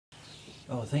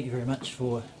Oh, thank you very much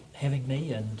for having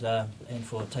me and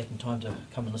for taking time to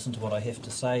come and listen to what I have to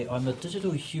say. I'm a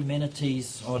digital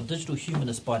humanities, or a digital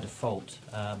humanist by default.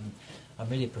 I'm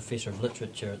really a professor of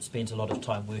literature. It spends a lot of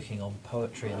time working on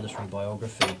poetry and literary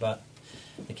biography, but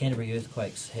the Canterbury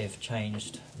earthquakes have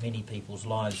changed many people's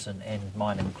lives, and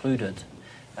mine included.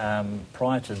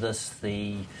 Prior to this,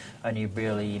 the only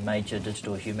really major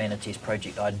digital humanities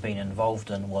project I'd been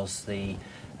involved in was the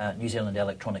New Zealand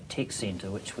Electronic Tech Centre,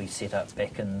 which we set up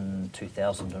back in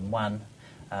 2001,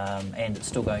 and it's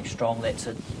still going strong. That's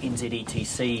at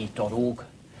nzetc.org.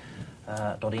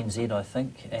 .nz, I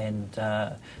think, and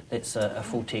that's a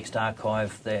full text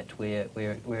archive that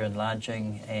we're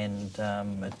enlarging, and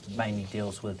it mainly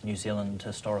deals with New Zealand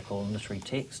historical and literary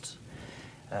texts,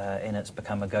 and it's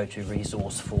become a go-to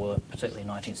resource for particularly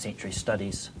 19th century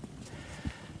studies.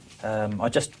 I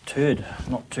just heard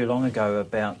not too long ago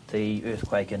about the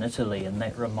earthquake in Italy, and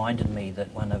that reminded me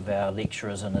that one of our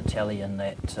lecturers in Italian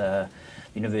at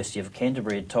University of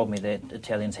Canterbury had told me that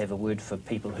Italians have a word for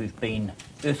people who've been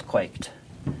earthquaked.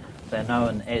 They're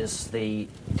known as the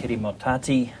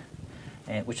terremotati,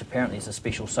 which apparently is a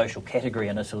special social category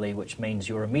in Italy, which means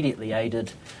you're immediately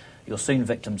aided, you're soon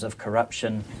victims of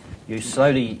corruption, you're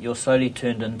slowly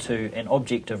turned into an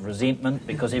object of resentment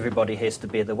because everybody has to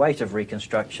bear the weight of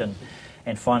reconstruction,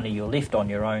 and finally you're left on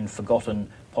your own,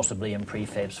 forgotten, possibly in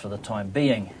prefabs for the time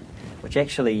being, which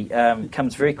actually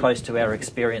comes very close to our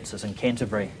experiences in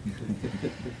Canterbury.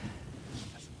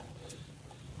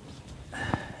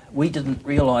 We didn't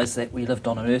realise that we lived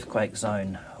on an earthquake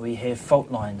zone. We have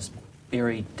fault lines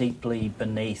buried deeply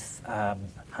beneath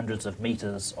hundreds of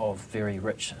metres of very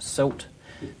rich silt,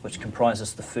 which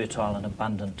comprises the fertile and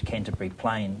abundant Canterbury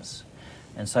Plains.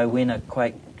 And so when a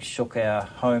quake shook our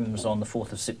homes on the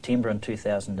 4th of September in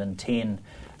 2010,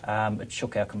 it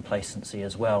shook our complacency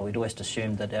as well. We'd always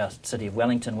assumed that our city of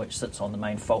Wellington, which sits on the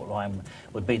main fault line,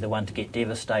 would be the one to get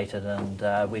devastated,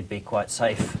 and we'd be quite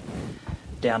safe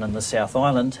down in the South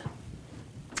Island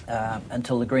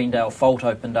until the Greendale Fault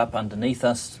opened up underneath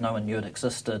us. No one knew it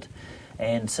existed,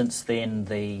 and since then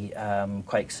the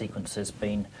quake sequence has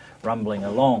been rumbling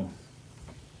along.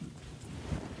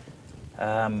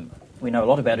 We know a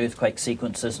lot about earthquake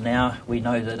sequences now. We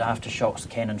know that aftershocks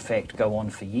can in fact go on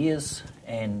for years,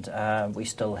 and we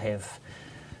still have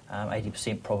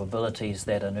 80% probabilities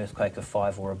that an earthquake of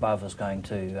 5 or above is going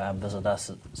to visit us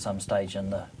at some stage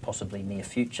in the possibly near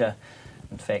future.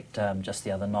 In fact, just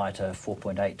the other night, a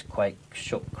 4.8 quake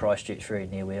shook Christchurch, very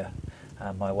near where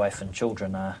my wife and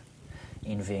children are,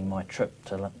 envying my trip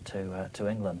to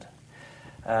England.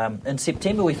 In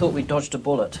September, we thought we dodged a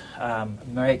bullet.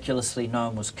 Miraculously, no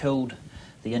one was killed.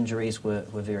 The injuries were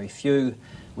very few.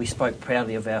 We spoke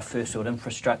proudly of our first-world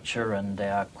infrastructure and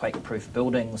our quake-proof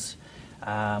buildings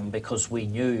because we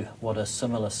knew what a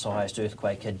similar-sized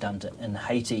earthquake had done in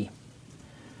Haiti.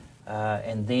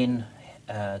 And then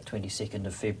 22nd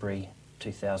of February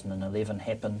 2011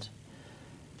 happened,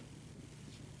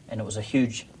 and it was a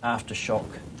huge aftershock.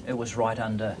 It was right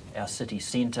under our city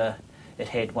centre. It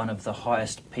had one of the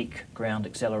highest peak ground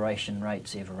acceleration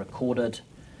rates ever recorded.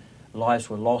 Lives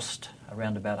were lost,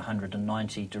 around about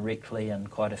 190 directly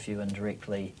and quite a few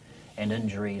indirectly, and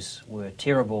injuries were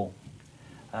terrible.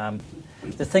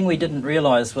 The thing we didn't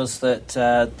realise was that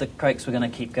the quakes were going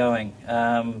to keep going.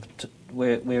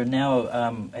 We're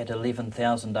now at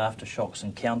 11,000 aftershocks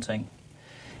and counting.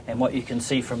 And what you can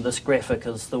see from this graphic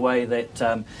is the way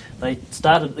that they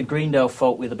started at the Greendale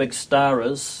Fault where the big star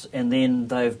is, and then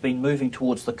they've been moving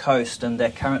towards the coast, and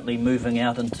they're currently moving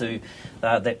out into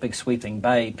that big sweeping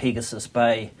bay, Pegasus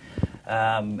Bay.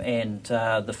 And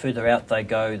the further out they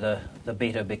go, the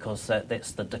better, because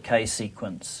that's the decay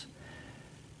sequence.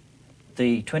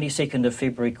 The 22nd of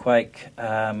February quake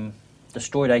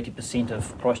destroyed 80%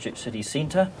 of Christchurch city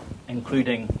centre,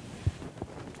 including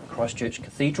Christchurch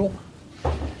Cathedral.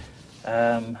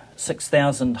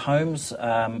 6,000 homes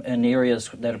in areas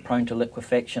that are prone to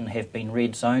liquefaction have been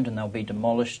red zoned, and they'll be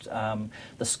demolished.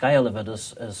 The scale of it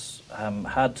is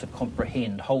hard to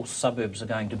comprehend. Whole suburbs are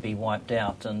going to be wiped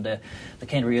out, and the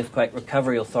Canterbury Earthquake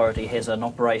Recovery Authority has an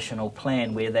operational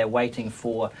plan where they're waiting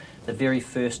for the very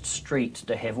first street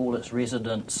to have all its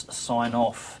residents sign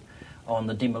off on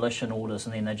the demolition orders,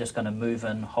 and then they're just going to move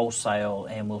in wholesale,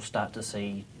 and we'll start to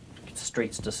see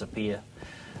streets disappear.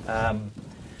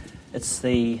 It's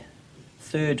the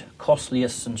third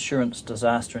costliest insurance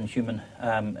disaster in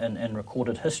in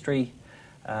recorded history,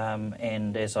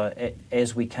 and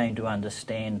as we came to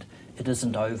understand, it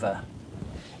isn't over.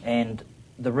 And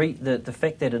the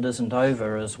fact that it isn't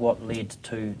over is what led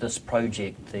to this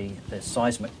project, the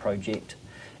CEISMIC project.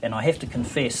 And I have to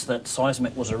confess that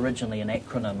CEISMIC was originally an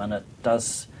acronym, and it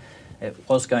does It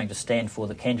was going to stand for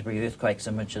the Canterbury Earthquakes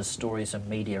Images, Stories and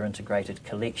Media Integrated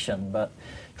Collection, but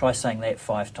try saying that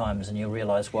 5 times and you'll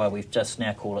realise why we've just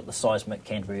now called it the CEISMIC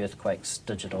Canterbury Earthquakes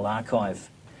Digital Archive.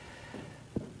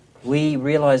 We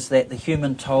realised that the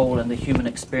human toll and the human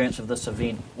experience of this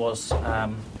event was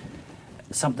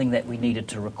something that we needed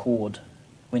to record.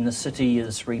 When the city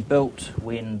is rebuilt,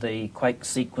 when the quake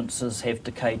sequences have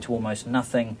decayed to almost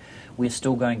nothing, we're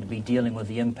still going to be dealing with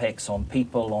the impacts on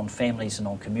people, on families and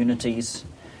on communities.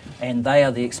 And they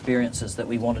are the experiences that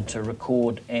we wanted to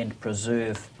record and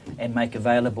preserve and make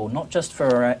available, not just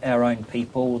for our own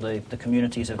people, the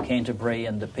communities of Canterbury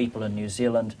and the people in New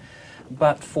Zealand,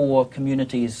 but for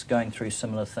communities going through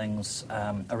similar things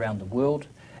around the world.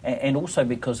 And also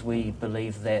because we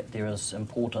believe that there is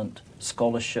important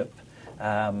scholarship,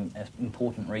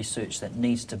 important research that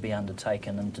needs to be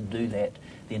undertaken, and to do that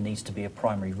there needs to be a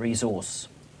primary resource.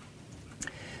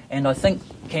 And I think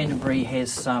Canterbury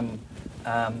has some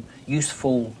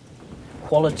useful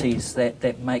qualities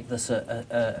that make this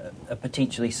a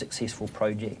potentially successful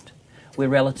project. We're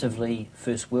relatively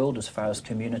first world as far as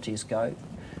communities go.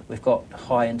 We've got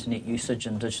high internet usage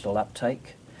and digital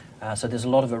uptake, so there's a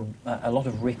lot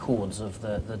of records of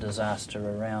the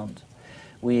disaster around.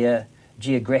 We're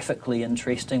geographically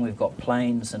interesting. We've got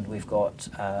plains and we've got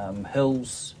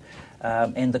hills,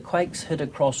 and the quakes hit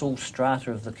across all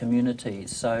strata of the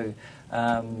communities. So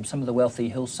some of the wealthy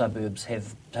hill suburbs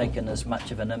have taken as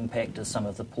much of an impact as some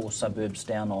of the poor suburbs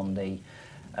down on the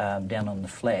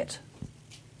flat.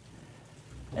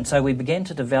 And so we began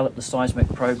to develop the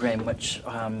CEISMIC program, which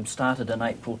started in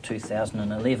April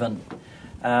 2011.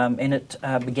 And it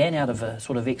began out of a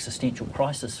sort of existential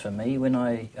crisis for me when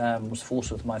I was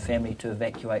forced with my family to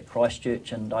evacuate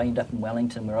Christchurch, and I ended up in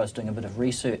Wellington where I was doing a bit of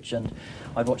research, and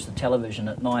I'd watch the television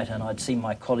at night and I'd see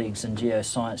my colleagues in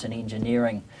geoscience and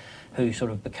engineering who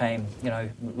sort of became,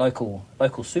 local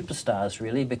superstars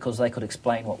really, because they could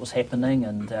explain what was happening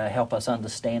and help us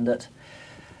understand it.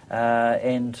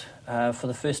 And for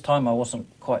the first time I wasn't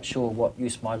quite sure what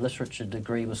use my literature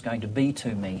degree was going to be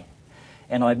to me.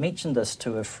 And I mentioned this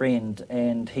to a friend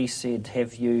and he said,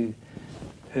 "Have you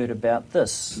heard about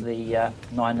this, the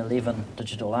 9/11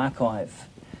 Digital Archive?"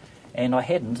 And I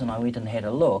hadn't, and I went and had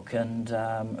a look. And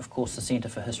of course the Centre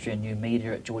for History and New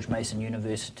Media at George Mason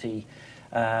University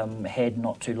had,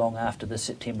 not too long after the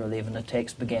September 11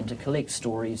 attacks, began to collect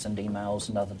stories and emails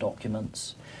and other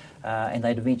documents. And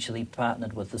they'd eventually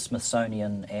partnered with the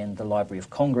Smithsonian and the Library of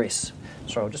Congress.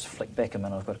 Sorry, I'll just flick back a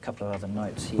minute, I've got a couple of other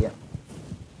notes here.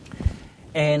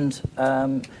 And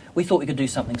we thought we could do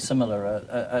something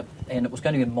similar, and it was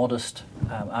going to be a modest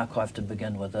archive to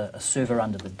begin with, a server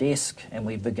under the desk, and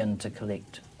we begin to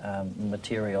collect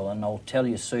material. And I'll tell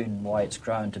you soon why it's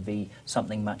grown to be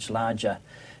something much larger.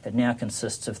 It now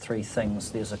consists of 3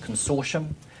 things. There's a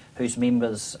consortium whose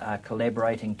members are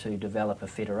collaborating to develop a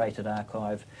federated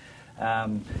archive.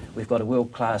 We've got a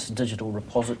world-class digital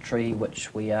repository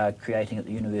which we are creating at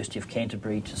the University of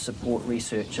Canterbury to support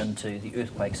research into the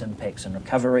earthquake's impacts and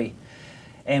recovery.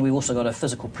 And we've also got a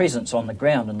physical presence on the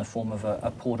ground in the form of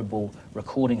a portable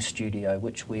recording studio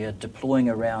which we are deploying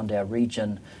around our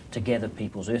region to gather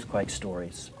people's earthquake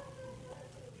stories.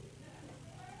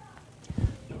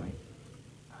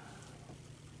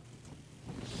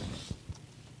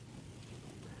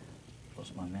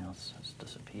 Lost my mouse, it's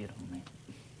disappeared on me.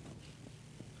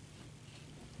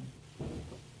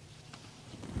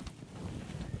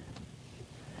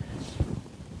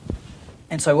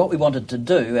 And so what we wanted to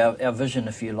do, our vision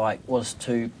if you like, was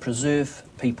to preserve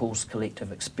people's collective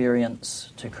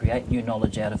experience, to create new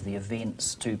knowledge out of the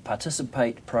events, to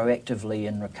participate proactively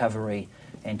in recovery,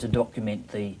 and to document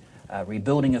the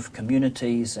rebuilding of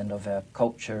communities and of our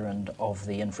culture and of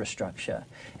the infrastructure.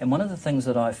 And one of the things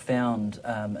that I've found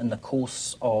in the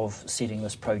course of setting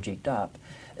this project up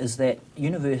is that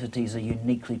universities are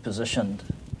uniquely positioned.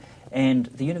 And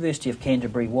the University of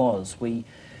Canterbury we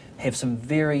have some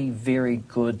very, very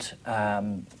good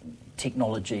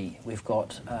technology. We've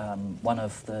got one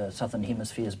of the Southern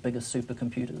Hemisphere's biggest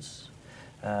supercomputers,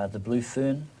 the Blue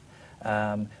Fern.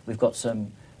 We've got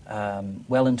some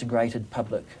well-integrated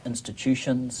public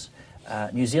institutions.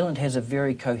 New Zealand has a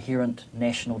very coherent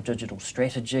national digital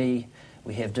strategy.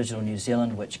 We have Digital New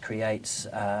Zealand, which creates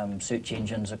search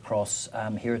engines across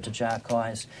heritage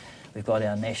archives. We've got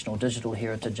our National Digital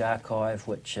Heritage Archive,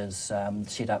 which is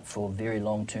set up for very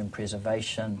long-term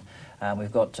preservation.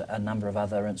 We've got a number of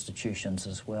other institutions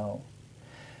as well.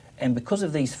 And because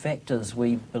of these factors,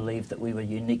 we believe that we were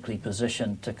uniquely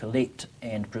positioned to collect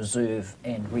and preserve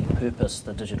and repurpose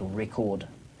the digital record.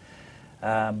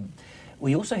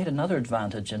 We also had another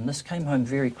advantage, and this came home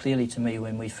very clearly to me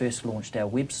when we first launched our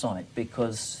website,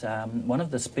 because one of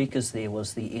the speakers there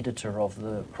was the editor of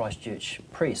the Christchurch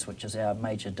Press, which is our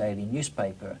major daily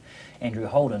newspaper, Andrew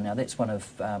Holden. Now that's one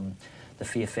of the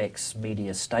Fairfax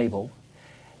media stable,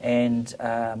 and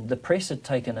the press had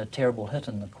taken a terrible hit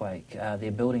in the quake.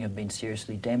 Their building had been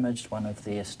seriously damaged, one of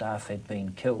their staff had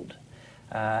been killed.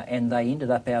 And they ended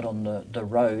up out on the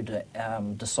road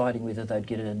deciding whether they'd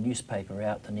get a newspaper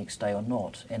out the next day or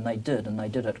not. And they did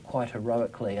it quite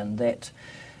heroically. And that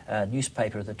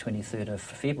newspaper, the 23rd of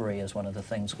February, is one of the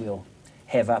things we'll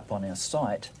have up on our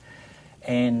site.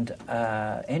 And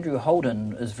Andrew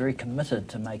Holden is very committed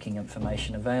to making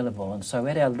information available. And so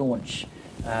at our launch,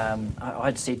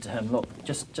 I'd said to him, look,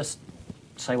 just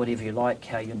say whatever you like,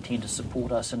 how you intend to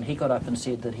support us. And he got up and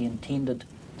said that he intended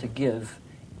to give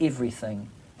everything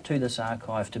to this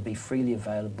archive to be freely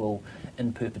available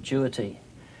in perpetuity.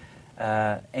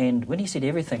 And when he said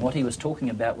everything, what he was talking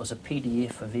about was a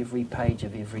PDF of every page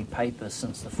of every paper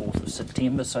since the 4th of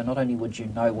September. So not only would you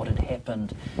know what had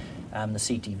happened in the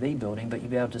CTV building, but you'd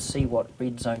be able to see what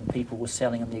Red Zone people were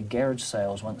selling in their garage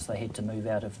sales once they had to move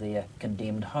out of their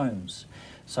condemned homes.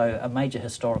 So a major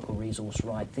historical resource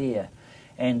right there.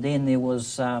 And then there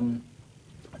was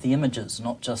the images,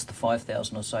 not just the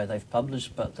 5,000 or so they've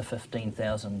published, but the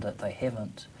 15,000 that they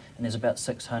haven't. And there's about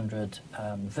 600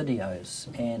 videos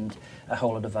and a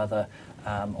whole lot of other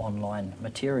online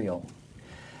material.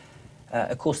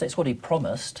 Of course, that's what he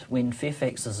promised. When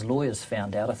Fairfax's lawyers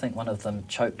found out, I think one of them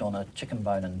choked on a chicken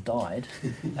bone and died.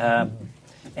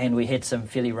 And we had some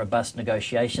fairly robust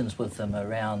negotiations with them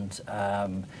around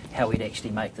how we'd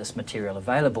actually make this material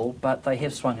available, but they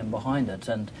have swung in behind it.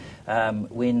 And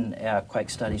when our Quake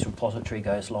Studies repository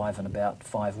goes live in about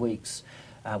 5 weeks,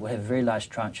 we'll have a very large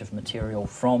tranche of material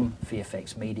from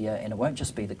Fairfax Media, and it won't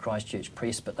just be the Christchurch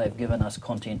Press, but they've given us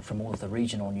content from all of the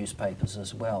regional newspapers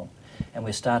as well. And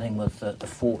we're starting with the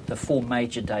four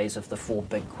major days of the 4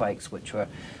 big quakes, which were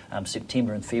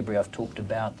September and February I've talked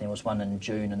about. There was one in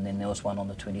June, and then there was one on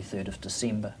the 23rd of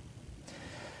December.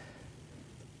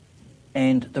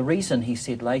 And the reason he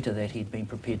said later that he'd been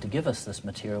prepared to give us this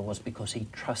material was because he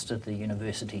trusted the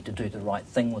university to do the right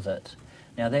thing with it.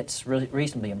 Now that's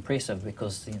reasonably impressive,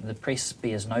 because the press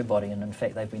spares nobody, and in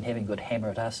fact they've been having a good hammer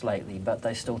at us lately, but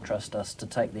they still trust us to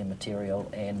take their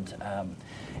material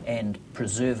and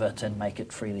preserve it and make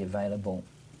it freely available.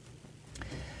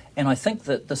 And I think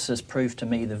that this has proved to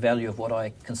me the value of what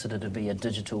I consider to be a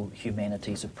digital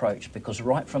humanities approach, because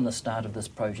right from the start of this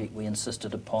project we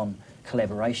insisted upon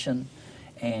collaboration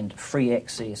and free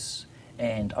access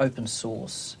and open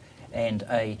source and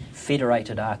a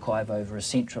federated archive over a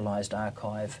centralised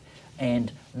archive,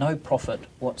 and no profit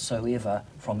whatsoever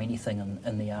from anything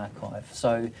in the archive.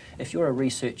 So if you're a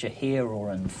researcher here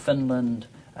or in Finland,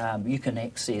 you can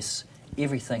access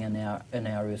everything in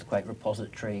our earthquake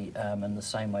repository in the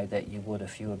same way that you would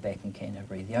if you were back in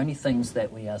Canterbury. The only things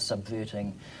that we are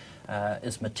subverting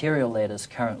is material that is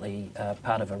currently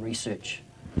part of a research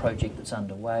project that's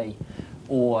underway,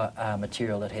 or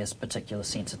material that has particular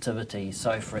sensitivity.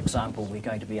 So, for example, we're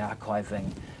going to be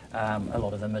archiving a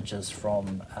lot of images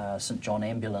from St John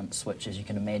Ambulance, which, as you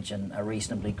can imagine, are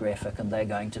reasonably graphic, and they're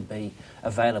going to be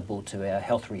available to our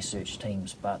health research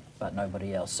teams, but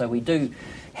nobody else. So we do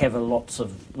have lots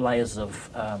of layers of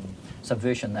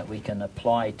subversion that we can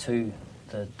apply to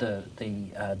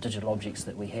the digital objects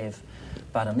that we have,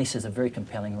 but unless there's a very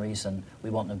compelling reason, we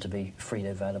want them to be freely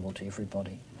available to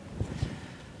everybody.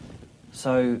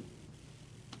 So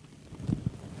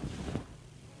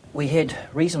we had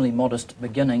reasonably modest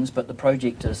beginnings, but the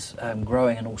project is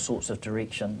growing in all sorts of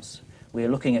directions. We're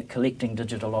looking at collecting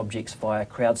digital objects via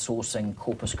crowdsourcing,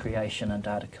 corpus creation and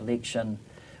data collection.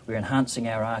 We're enhancing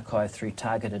our archive through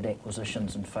targeted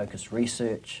acquisitions and focused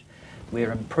research.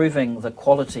 We're improving the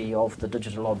quality of the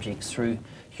digital objects through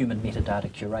human metadata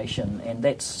curation, and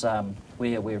that's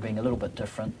where we're being a little bit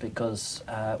different, because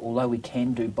although we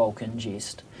can do bulk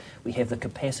ingest, we have the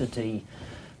capacity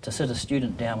to sit a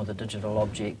student down with a digital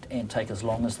object and take as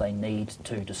long as they need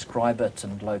to describe it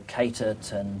and locate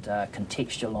it and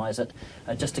contextualise it.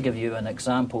 Just to give you an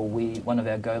example, one of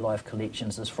our go-live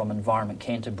collections is from Environment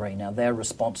Canterbury. Now they're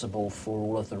responsible for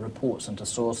all of the reports into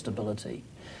soil stability,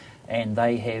 and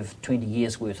they have 20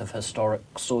 years worth of historic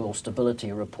soil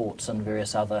stability reports and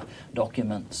various other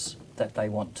documents that they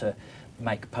want to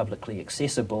make publicly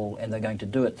accessible, and they're going to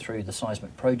do it through the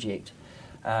CEISMIC project.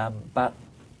 But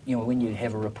you know, when you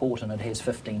have a report and it has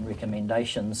 15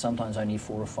 recommendations, sometimes only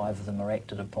 4 or 5 of them are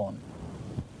acted upon.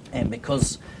 And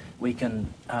because we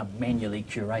can manually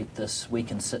curate this, we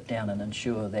can sit down and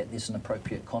ensure that there's an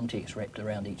appropriate context wrapped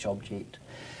around each object.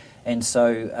 And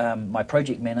so my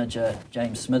project manager,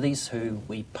 James Smithies, who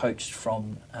we poached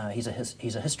from, he's a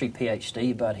history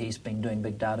PhD, but he's been doing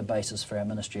big databases for our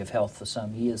Ministry of Health for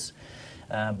some years.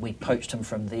 We poached him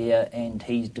from there, and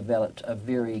he's developed a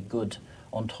very good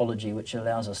ontology which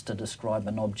allows us to describe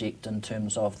an object in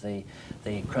terms of the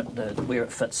where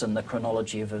it fits in the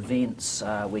chronology of events.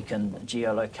 We can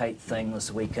geolocate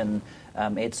things, we can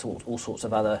add all sorts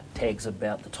of other tags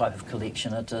about the type of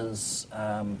collection it is,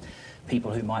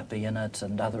 people who might be in it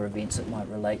and other events it might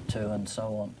relate to, and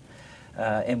so on.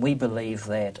 And we believe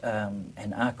that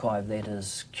an archive that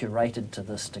is curated to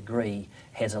this degree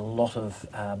has a lot of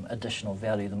additional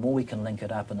value. The more we can link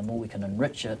it up and the more we can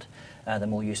enrich it, the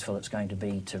more useful it's going to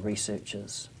be to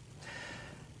researchers.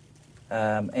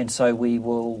 And so we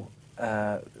want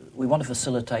to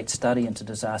facilitate study into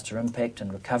disaster impact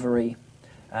and recovery.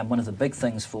 One of the big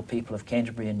things for people of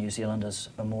Canterbury and New Zealand is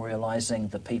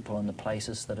memorialising the people and the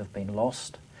places that have been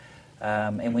lost.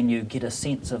 And when you get a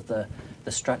sense of the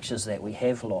structures that we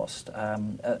have lost,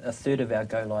 a third of our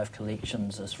Go Live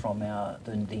collections is from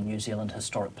the New Zealand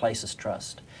Historic Places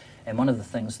Trust. And one of the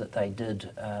things that they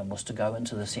did was to go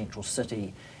into the central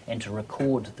city and to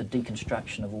record the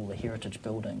deconstruction of all the heritage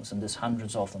buildings, and there's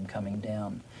hundreds of them coming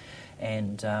down.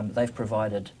 And they've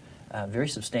provided very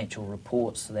substantial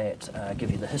reports that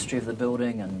give you the history of the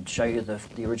building and show you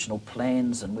the original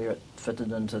plans and where it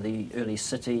fitted into the early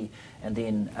city, and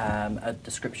then a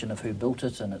description of who built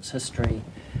it and its history,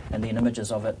 and then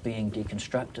images of it being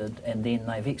deconstructed. And then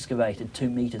they've excavated 2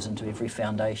 metres into every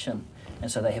foundation, and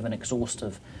so they have an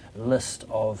exhaustive list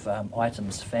of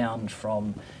items found,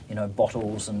 from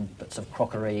bottles and bits of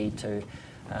crockery to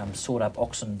sawed up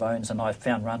oxen bones. And I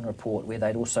found one report where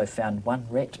they'd also found 1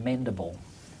 rat mandible.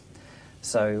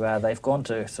 So they've gone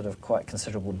to sort of quite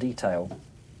considerable detail.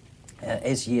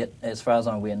 As yet, as far as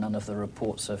I'm aware, none of the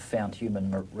reports have found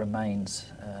human remains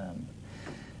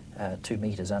 2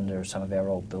 metres under some of our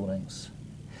old buildings.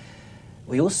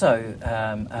 We also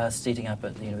are setting up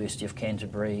at the University of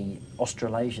Canterbury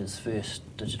Australasia's first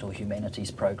digital humanities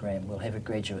program. We'll have a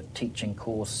graduate teaching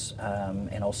course,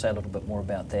 and I'll say a little bit more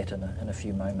about that in a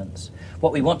few moments.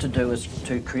 What we want to do is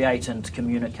to create and to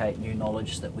communicate new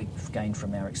knowledge that we've gained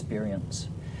from our experience.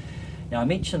 Now, I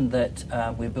mentioned that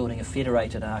we're building a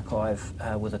federated archive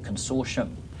with a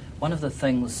consortium. One of the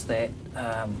things that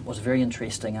was very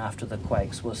interesting after the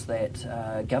quakes was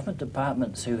that government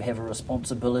departments who have a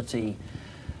responsibility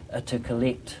to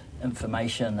collect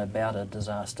information about a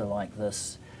disaster like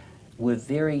this were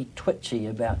very twitchy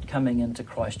about coming into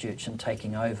Christchurch and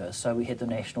taking over. So we had the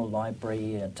National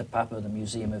Library, Te Papa, the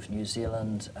Museum of New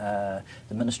Zealand, the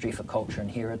Ministry for Culture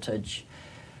and Heritage,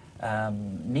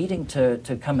 needing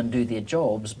to come and do their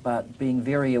jobs, but being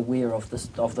very aware of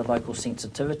the local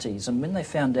sensitivities. And when they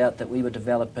found out that we were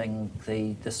developing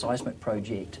the CEISMIC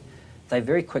project, they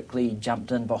very quickly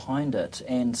jumped in behind it,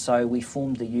 and so we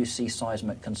formed the UC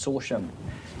CEISMIC Consortium.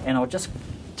 And I'll just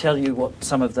tell you what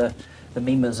some of the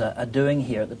members are doing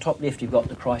here. At the top left, you've got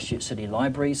the Christchurch City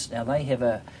Libraries. Now, they have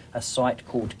a site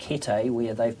called Kete,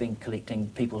 where they've been collecting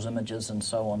people's images and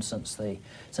so on since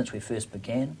we first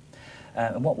began.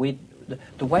 And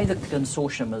the way the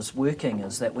consortium is working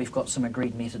is that we've got some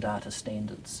agreed metadata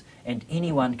standards, and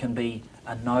anyone can be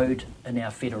a node in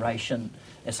our federation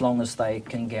as long as they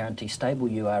can guarantee stable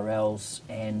URLs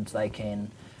and they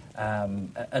can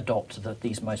adopt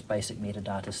these most basic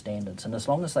metadata standards. And as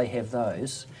long as they have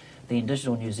those, the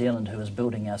Digital New Zealand, who is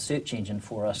building our search engine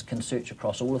for us, can search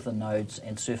across all of the nodes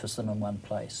and surface them in one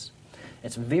place.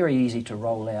 It's very easy to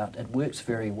roll out. It works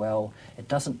very well. It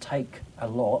doesn't take a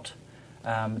lot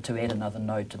to add another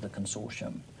node to the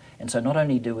consortium. And so not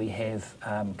only do we have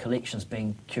collections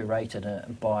being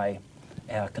curated by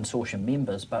our consortium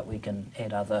members, but we can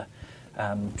add other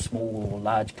small or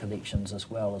large collections as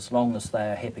well, as long as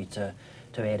they are happy to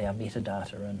add our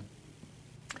metadata in.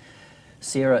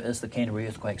 CERA is the Canterbury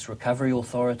Earthquakes Recovery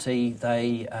Authority.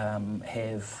 They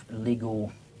have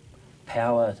legal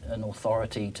power and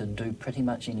authority to do pretty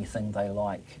much anything they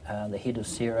like. The head of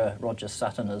CERA, Roger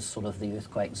Sutton, is sort of the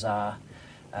earthquake czar.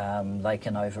 They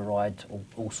can override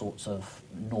all sorts of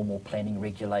normal planning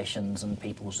regulations and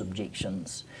people's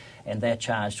objections. And they're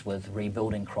charged with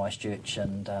rebuilding Christchurch,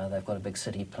 and they've got a big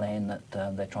city plan that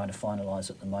they're trying to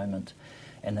finalise at the moment.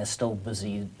 And they're still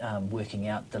busy working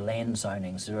out the land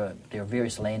zonings. There are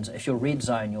various lands. If you're red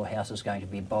zone, your house is going to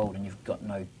be bold and you've got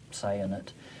no say in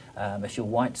it. If you're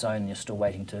white zone, you're still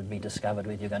waiting to be discovered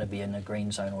whether you're going to be in a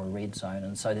green zone or a red zone.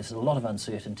 And so there's a lot of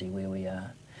uncertainty where we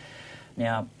are.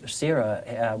 Now,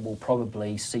 CERA will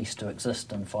probably cease to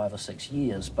exist in 5 or 6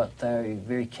 years, but they're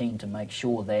very keen to make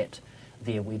sure that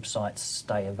their websites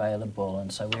stay available,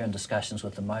 and so we're in discussions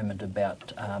with the moment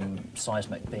about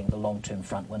CEISMIC being the long-term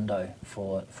front window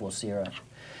for CERA.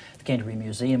 The Canterbury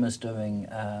Museum is doing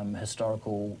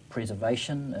historical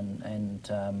preservation,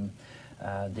 and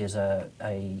there's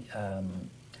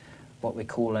what we're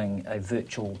calling a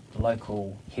virtual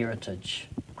local heritage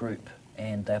group,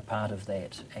 and they're part of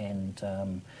that.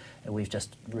 And we've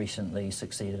just recently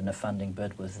succeeded in a funding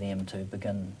bid with them to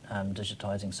begin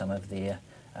digitising some of their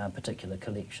particular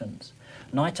collections.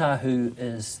 Ngaitahu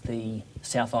is the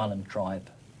South Island tribe.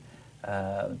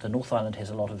 The North Island has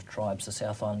a lot of tribes, the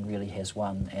South Island really has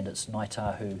one, and it's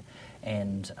Ngaitahu,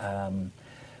 and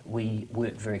we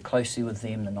work very closely with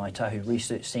them. The Ngaitahu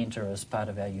Research Centre is part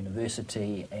of our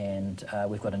university, and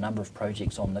we've got a number of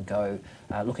projects on the go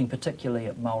looking particularly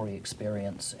at Maori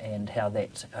experience and how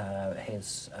that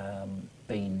has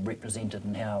been represented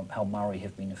and how Maori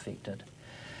have been affected.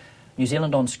 New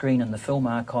Zealand On Screen and the Film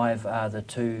Archive are the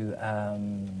two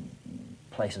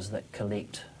places that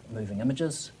collect moving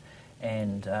images,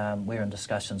 and we're in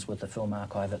discussions with the Film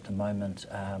Archive at the moment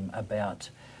about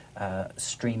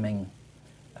streaming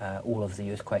all of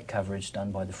the earthquake coverage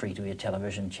done by the free-to-air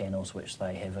television channels, which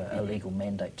they have a legal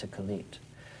mandate to collect.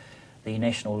 The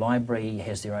National Library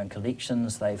has their own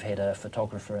collections. They've had a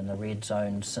photographer in the red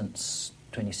zone since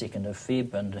 22nd of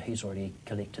Feb, and he's already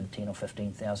collected 10 or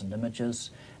 15,000 images,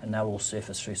 and they'll all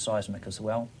surface through CEISMIC as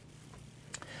well.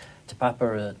 Te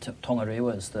Papa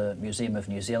Tongarewa is the Museum of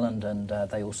New Zealand, and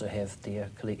they also have their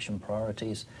collection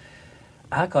priorities.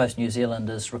 Archives New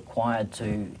Zealand is required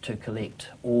to collect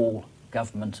all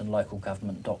government and local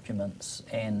government documents,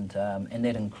 and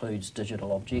that includes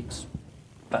digital objects,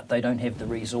 but they don't have the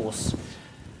resource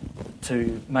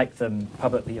to make them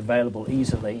publicly available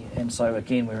easily, and so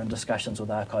again we're in discussions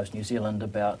with Archives New Zealand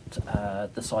about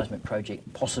the CEISMIC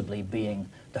project possibly being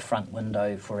the front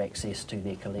window for access to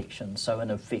their collection. So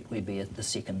in effect we'd be the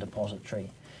second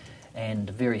depository, and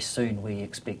very soon we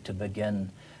expect to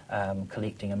begin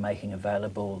collecting and making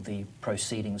available the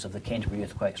proceedings of the Canterbury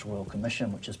Earthquakes Royal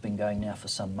Commission, which has been going now for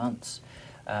some months.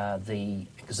 The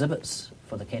exhibits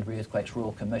for the Canterbury Earthquakes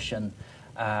Royal Commission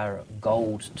are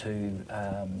gold to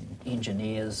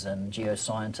engineers and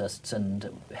geoscientists and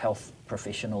health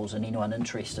professionals and anyone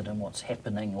interested in what's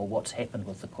happening or what's happened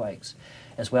with the quakes.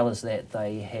 As well as that,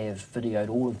 they have videoed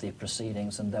all of their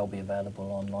proceedings, and they'll be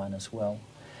available online as well.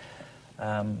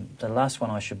 The last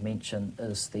one I should mention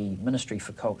is the Ministry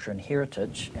for Culture and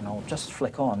Heritage, and I'll just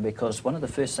flick on because one of the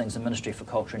first things the Ministry for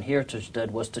Culture and Heritage did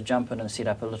was to jump in and set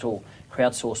up a little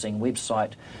crowdsourcing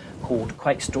website called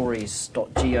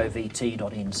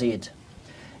quakestories.govt.nz.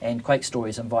 And Quake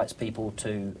Stories invites people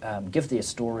to give their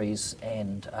stories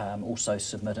and also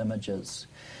submit images.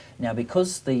 Now,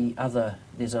 because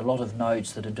there's a lot of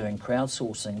nodes that are doing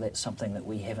crowdsourcing, that's something that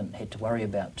we haven't had to worry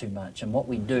about too much. And what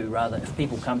we do, rather, if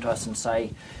people come to us and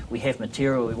say, we have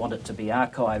material, we want it to be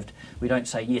archived, we don't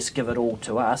say, yes, give it all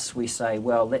to us. We say,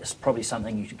 well, that's probably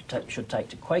something you should take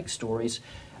to Quake Stories,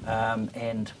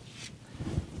 and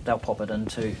they'll pop it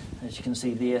into, as you can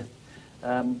see there.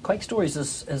 Quake Stories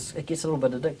it gets a little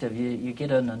bit addictive. You get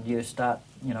in and you start,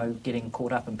 getting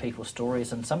caught up in people's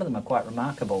stories, and some of them are quite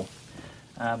remarkable.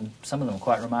 Some of them are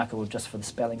quite remarkable just for the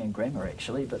spelling and grammar,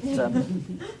 actually, but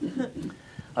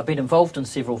I've been involved in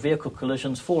several vehicle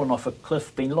collisions, fallen off a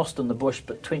cliff, been lost in the bush,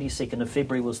 but 22nd of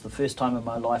February was the first time in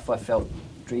my life I felt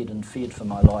dread and feared for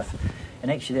my life.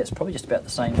 And actually that's probably just about the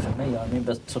same for me. I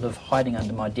remember sort of hiding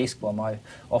under my desk while my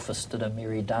office did a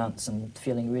merry dance and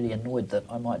feeling really annoyed that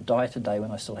I might die today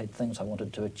when I still had things I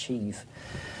wanted to achieve.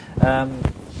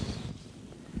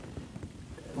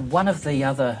 One of the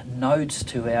other nodes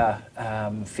to our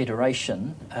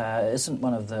federation isn't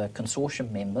one of the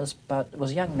consortium members, but it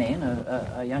was a young man,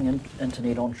 a young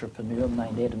internet entrepreneur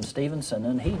named Adam Stevenson,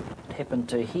 and he happened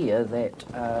to hear that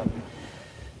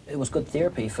it was good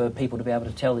therapy for people to be able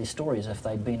to tell their stories if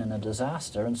they'd been in a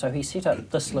disaster, and so he set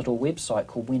up this little website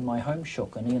called When My Home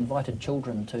Shook, and he invited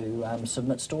children to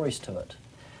submit stories to it.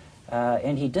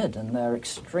 And he did, and they're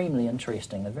extremely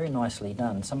interesting. They're very nicely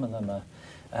done. Some of them are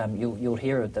you'll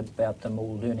hear about them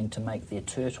all learning to make their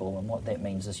turtle, and what that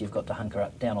means is you've got to hunker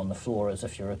up down on the floor as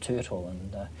if you're a turtle.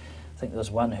 And I think there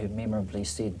was one who memorably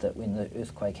said that when the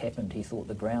earthquake happened he thought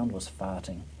the ground was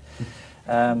farting.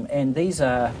 And these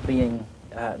are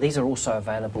also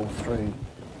available through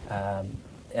our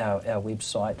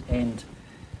website, and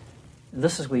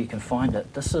this is where you can find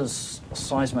it. This is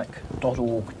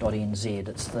seismic.org.nz.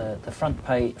 It's the front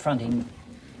end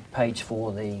page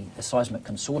for the CEISMIC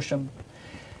Consortium.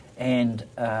 And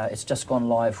it's just gone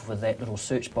live with that little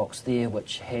search box there,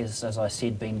 which has, as I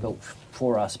said, been built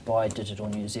for us by Digital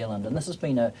New Zealand, and this has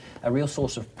been a real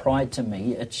source of pride to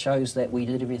me. It shows that we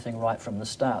did everything right from the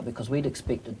start, because we'd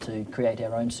expected to create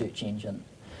our own search engine,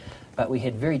 but we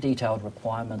had very detailed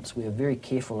requirements. We were very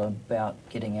careful about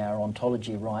getting our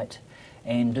ontology right,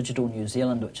 and Digital New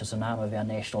Zealand, which is an arm of our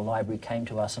National Library, came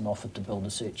to us and offered to build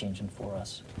a search engine for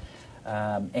us,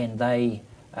 and they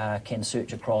can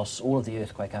search across all of the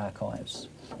earthquake archives.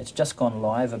 It's just gone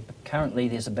live. Currently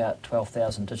there's about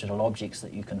 12,000 digital objects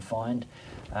that you can find.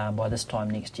 By this time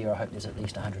next year I hope there's at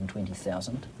least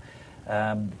 120,000.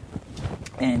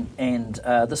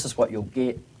 This is what you'll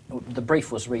get. The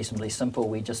brief was reasonably simple.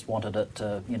 We just wanted it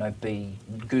to, be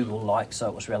Google-like, so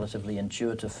it was relatively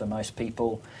intuitive for most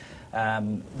people.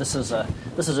 This is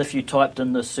if you typed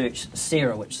in the search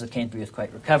CERA, which is the Canterbury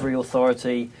Earthquake Recovery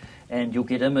Authority, and you'll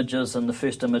get images, and the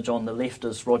first image on the left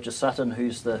is Roger Sutton,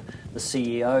 who's the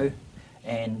CEO,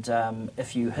 and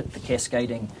if you hit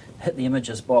the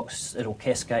images box, it'll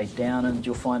cascade down, and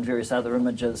you'll find various other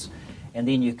images, and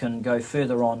then you can go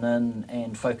further on in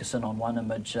and focus in on one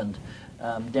image, and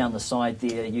down the side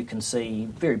there you can see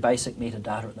very basic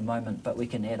metadata at the moment, but we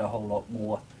can add a whole lot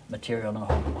more material and a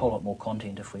whole lot more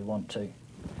content if we want to.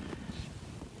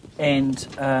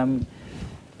 And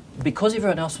because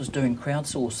everyone else was doing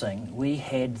crowdsourcing, we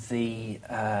had the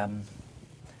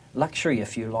luxury,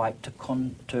 if you like, to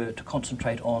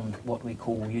concentrate on what we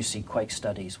call UC Quake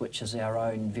Studies, which is our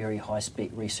own very high-spec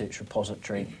research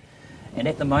repository. And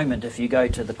at the moment, if you go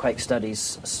to the Quake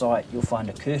Studies site, you'll find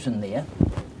a curtain there.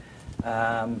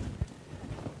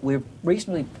 We're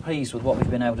reasonably pleased with what we've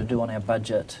been able to do on our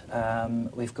budget.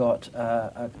 We've got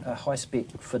a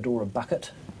high-spec Fedora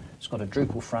bucket. It's got a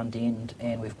Drupal front end,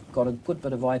 and we've got a good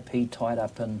bit of IP tied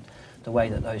up in the way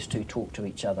that those two talk to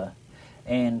each other.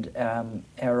 And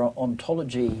our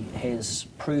ontology has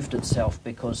proved itself,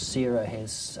 because CERA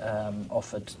has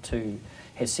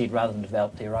said rather than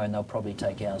develop their own, they'll probably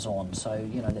take ours on. So,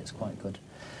 that's quite good.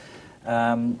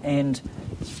 And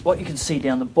what you can see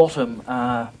down the bottom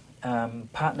are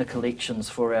partner collections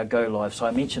for our Go Live. So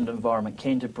I mentioned Environment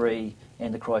Canterbury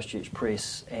and the Christchurch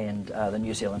Press and the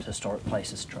New Zealand Historic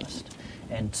Places Trust.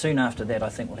 And soon after that, I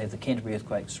think we'll have the Canterbury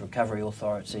Earthquakes Recovery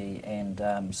Authority and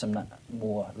some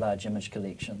more large image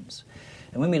collections.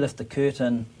 And when we lift the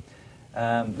curtain,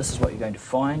 this is what you're going to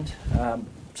find.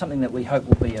 Something that we hope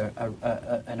will be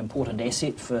an important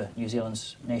asset for New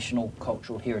Zealand's national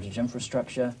cultural heritage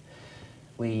infrastructure.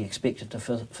 We expect it to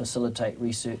facilitate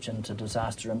research into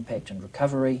disaster impact and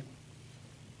recovery.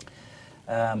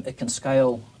 It can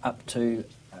scale up to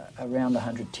around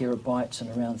 100 terabytes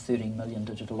and around 13 million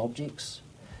digital objects.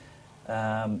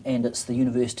 And it's the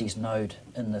university's node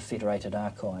in the Federated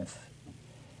Archive.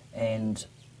 And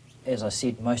as I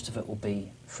said, most of it will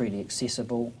be freely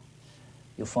accessible.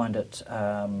 You'll find it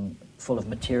full of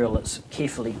material that's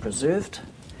carefully preserved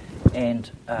and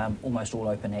almost all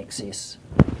open access.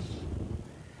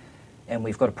 And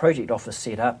we've got a project office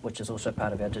set up, which is also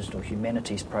part of our Digital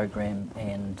Humanities program,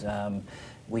 and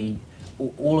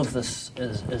all of this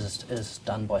is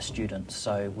done by students,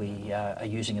 so we are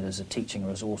using it as a teaching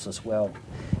resource as well.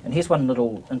 And here's one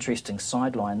little interesting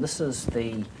sideline. This is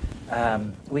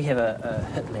we have a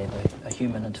HIT lab, a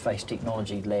Human Interface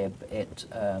Technology lab at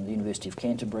the University of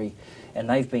Canterbury, and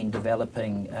they've been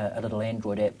developing a little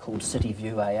Android app called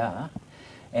CityView AR.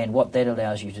 And what that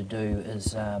allows you to do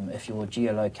is, if you're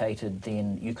geolocated,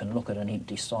 then you can look at an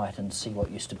empty site and see what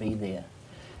used to be there.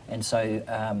 And so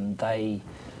they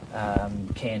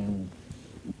can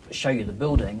show you the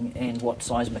building, and what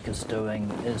CEISMIC is doing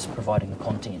is providing the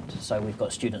content. So we've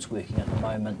got students working at the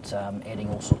moment adding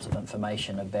all sorts of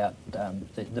information about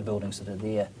the buildings that are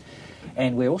there.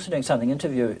 And we're also doing something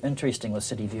interesting with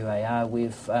CityView AR.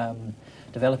 We've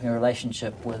developing a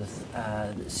relationship with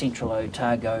Central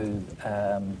Otago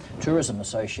Tourism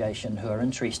Association, who are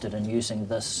interested in using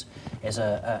this as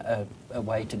a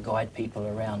way to guide people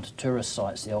around tourist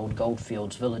sites, the old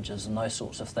goldfields, villages and those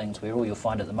sorts of things, where all you'll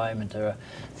find at the moment are a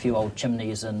few old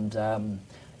chimneys and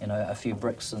a few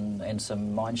bricks and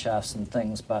some mine shafts and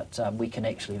things, but we can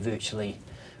actually virtually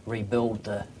rebuild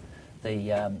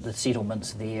the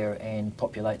settlements there and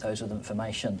populate those with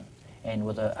information. And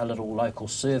with a little local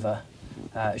server,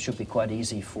 it should be quite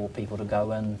easy for people to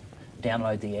go in,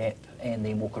 download the app, and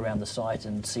then walk around the site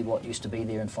and see what used to be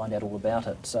there and find out all about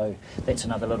it. So that's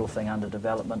another little thing under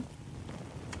development.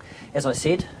 As I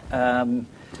said,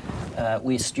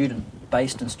 we're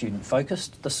student-based and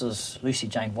student-focused. This is Lucy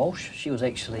Jane Walsh. She was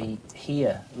actually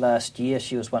here last year.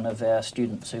 She was one of our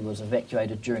students who was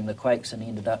evacuated during the quakes and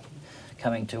ended up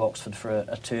coming to Oxford for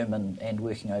a term and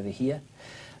working over here.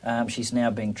 She's now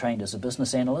being trained as a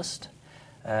business analyst.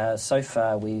 So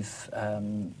far we've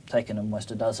taken almost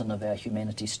a dozen of our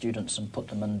humanities students and put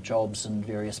them in jobs in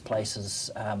various places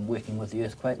working with the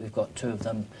earthquake. We've got 2 of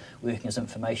them working as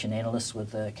information analysts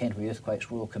with the Canterbury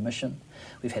Earthquakes Royal Commission.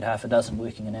 We've had half a dozen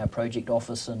working in our project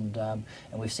office, and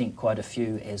we've sent quite a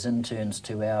few as interns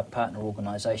to our partner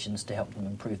organisations to help them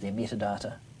improve their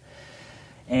metadata.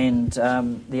 And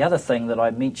the other thing that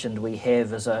I mentioned we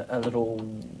have is a little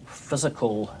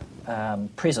physical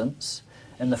presence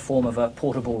in the form of a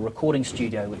portable recording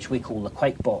studio, which we call the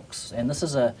Quake Box. And this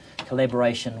is a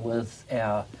collaboration with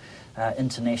our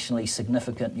internationally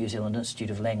significant New Zealand Institute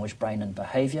of Language, Brain and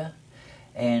Behaviour.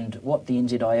 And what the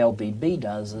NZILBB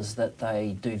does is that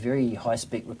they do very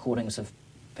high-spec recordings of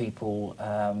people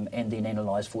and then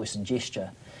analyse voice and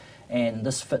gesture. And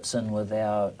this fits in with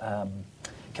our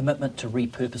commitment to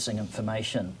repurposing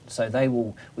information. So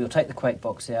we'll take the Quake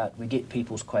Box out, we get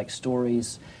people's Quake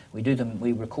stories, we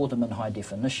record them in high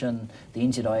definition. The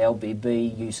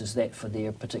NZILBB uses that for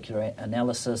their particular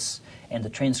analysis, and the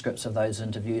transcripts of those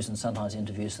interviews, and sometimes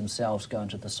interviews themselves, go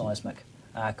into the CEISMIC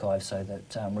archive so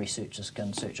that researchers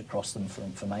can search across them for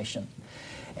information.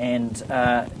 And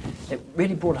it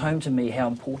really brought home to me how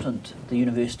important the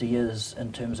university is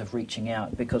in terms of reaching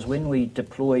out, because when we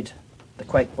deployed the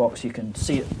Quake Box, you can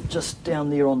see it just down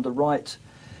there on the right.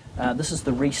 This is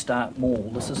the Restart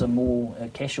Mall. This is a mall, a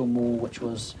Cashel Mall, which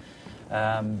was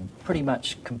pretty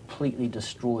much completely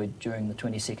destroyed during the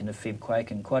 22nd of Feb quake,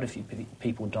 and quite a few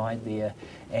people died there.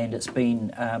 And it's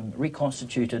been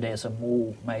reconstituted as a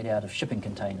mall made out of shipping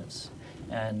containers.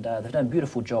 And they've done a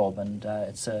beautiful job, and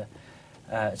it's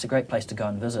a great place to go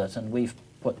and visit. And we've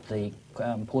put the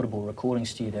portable recording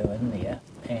studio in there,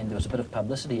 and there was a bit of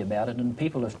publicity about it, and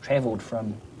people have travelled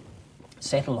from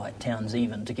satellite towns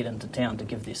even to get into town to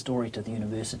give their story to the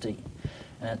university.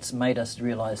 And it's made us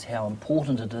realise how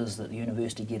important it is that the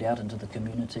university get out into the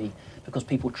community, because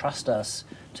people trust us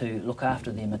to look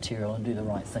after their material and do the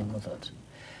right thing with it.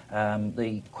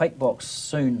 The Quake Box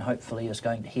soon, hopefully, is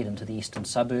going to head into the eastern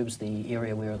suburbs, the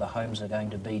area where the homes are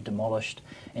going to be demolished,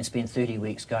 and spend 30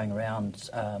 weeks going around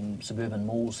suburban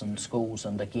malls and schools,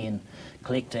 and again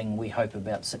collecting, we hope,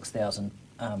 about 6,000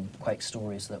 Quake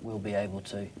stories that we'll be able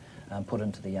to put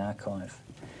into the archive.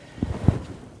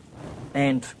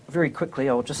 And very quickly,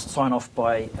 I'll just sign off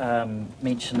by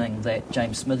mentioning that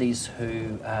James Smithies,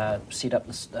 who set up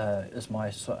this as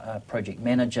my project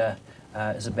manager,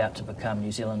 is about to become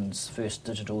New Zealand's first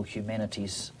digital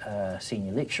humanities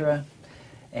senior lecturer,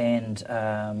 and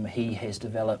he has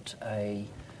developed a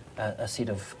set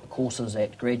of courses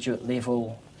at graduate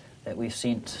level that we've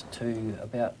sent to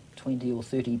about 20 or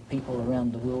 30 people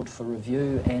around the world for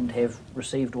review, and have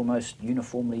received almost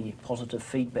uniformly positive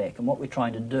feedback. And what we're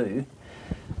trying to do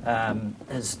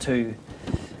is to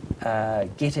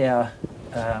get our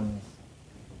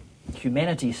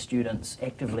humanities students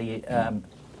actively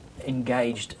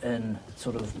engaged in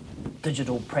sort of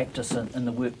digital practice in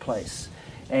the workplace,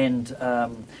 and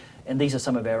these are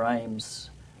some of our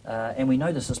aims, and we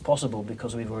know this is possible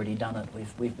because we've already done it.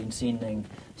 We've been sending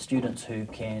students who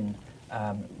can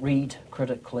read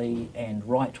critically and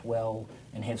write well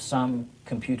and have some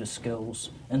computer skills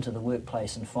into the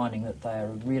workplace, and finding that they are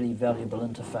a really valuable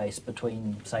interface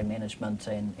between, say, management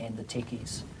and the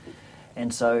techies.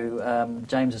 And so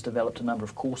James has developed a number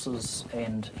of courses,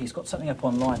 and he's got something up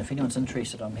online. If anyone's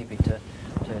interested, I'm happy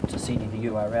to send you the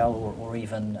URL or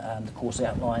even the course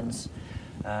outlines.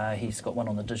 He's got one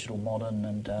on the digital modern,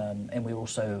 and we're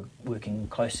also working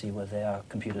closely with our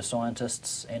computer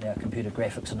scientists and our computer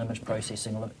graphics and image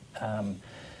processing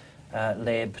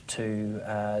lab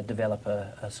to develop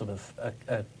a sort of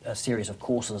a series of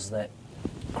courses that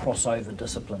cross over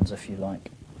disciplines, if you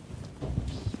like.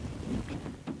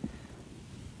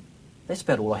 That's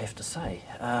about all I have to say.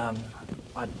 I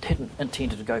hadn't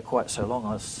intended to go quite so long.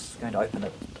 I was going to open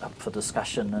it up for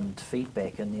discussion and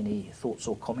feedback and any thoughts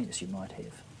or comments you might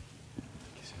have.